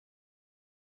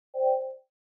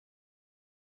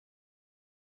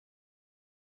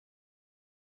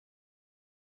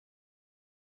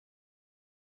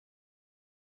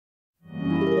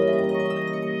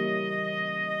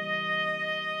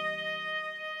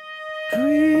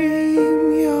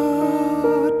Dream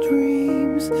your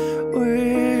dreams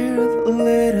with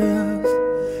letters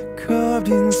carved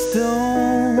in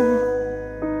stone.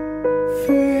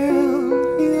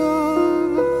 Fill your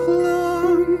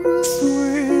lungs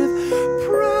with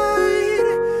pride.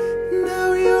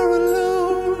 Now you're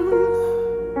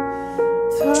alone.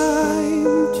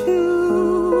 Time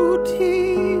to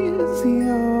tease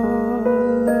your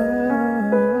love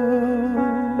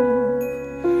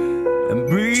and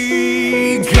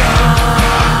be gone.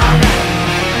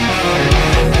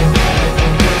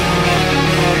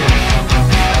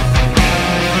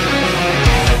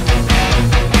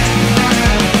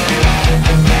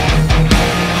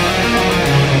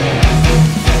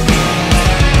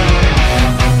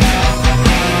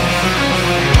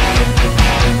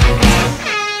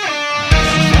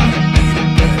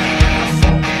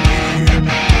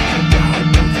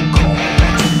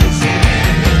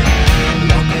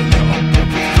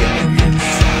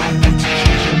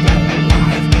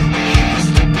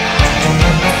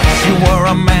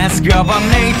 Of a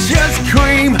nature's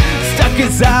cream, stuck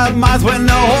inside minds where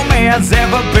no man's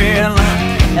ever been.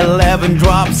 11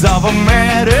 drops of a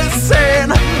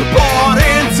medicine poured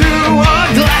into a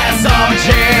glass of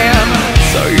gin.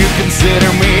 So you consider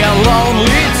me a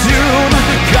lonely tune.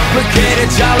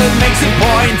 Complicated childhood makes it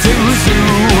point too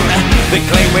soon. They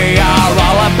claim we are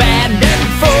all abandoned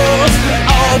fools,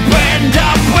 opened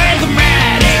up with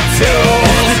magic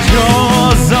tools. The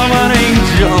jaws of an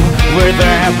angel with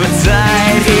their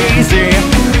appetite easy,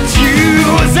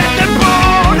 choose at the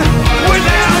bone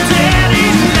without any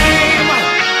name.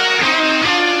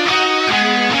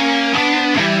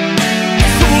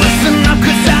 So listen up,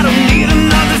 cause I don't need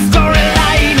another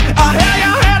storyline. I'll hear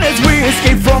your head as we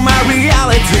escape from our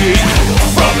reality.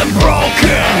 From the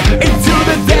broken into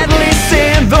the deadly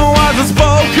sin, the words are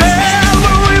spoken,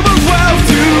 but we will well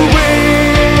to win.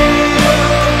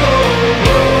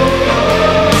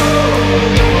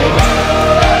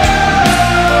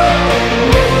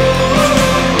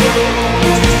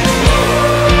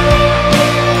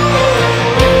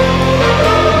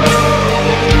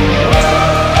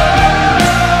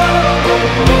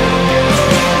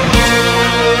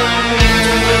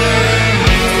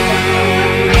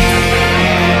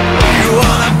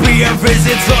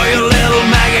 Visits or your little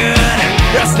maggot,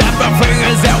 just snap our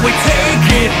fingers and we take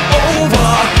it over.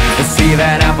 See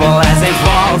that apple as it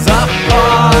falls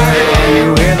apart, you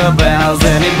hear the bells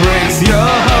and it breaks your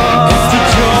heart. It's the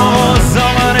jaws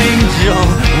of an angel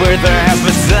with their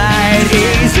appetite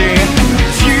easy,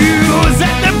 choose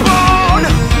at the bone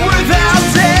without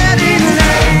any name.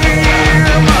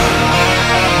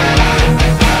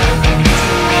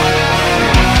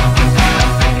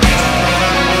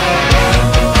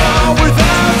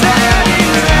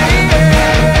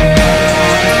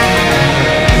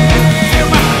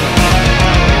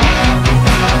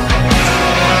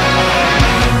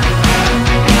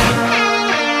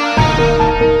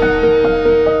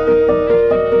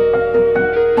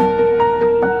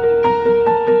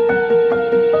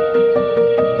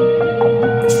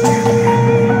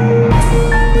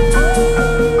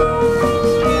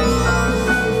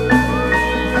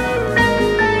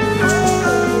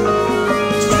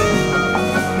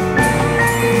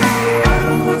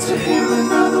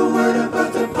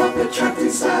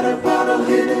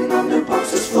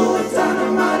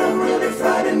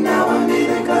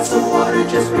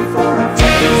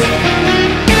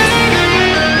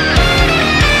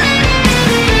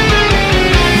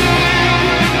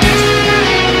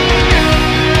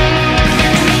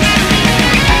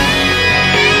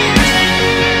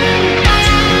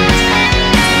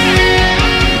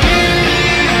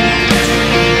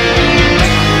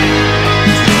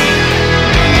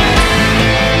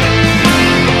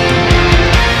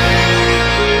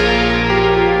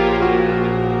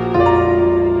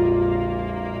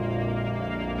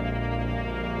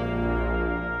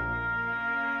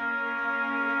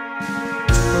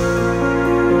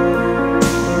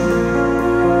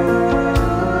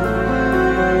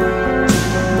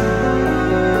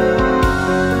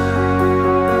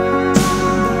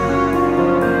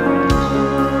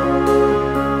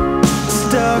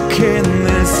 In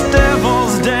this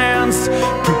devil's dance,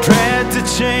 prepared to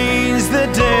change the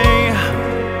day.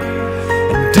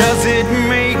 Does it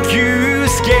make you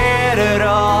scared at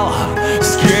all?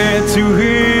 Scared to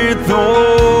hit the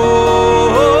wall?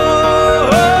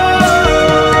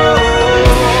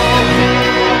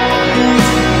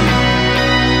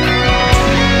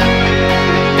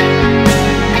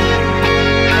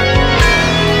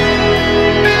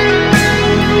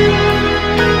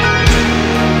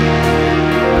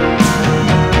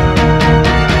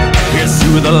 Here's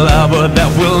to the lover that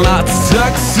will not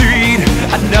succeed.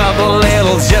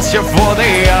 gesture for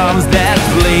the arms that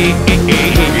bleed.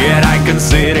 Yet I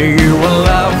consider you a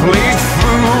lovely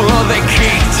fool. They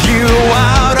kicked you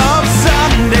out of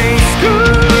Sunday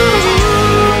school,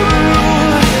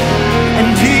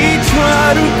 and he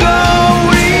tried to go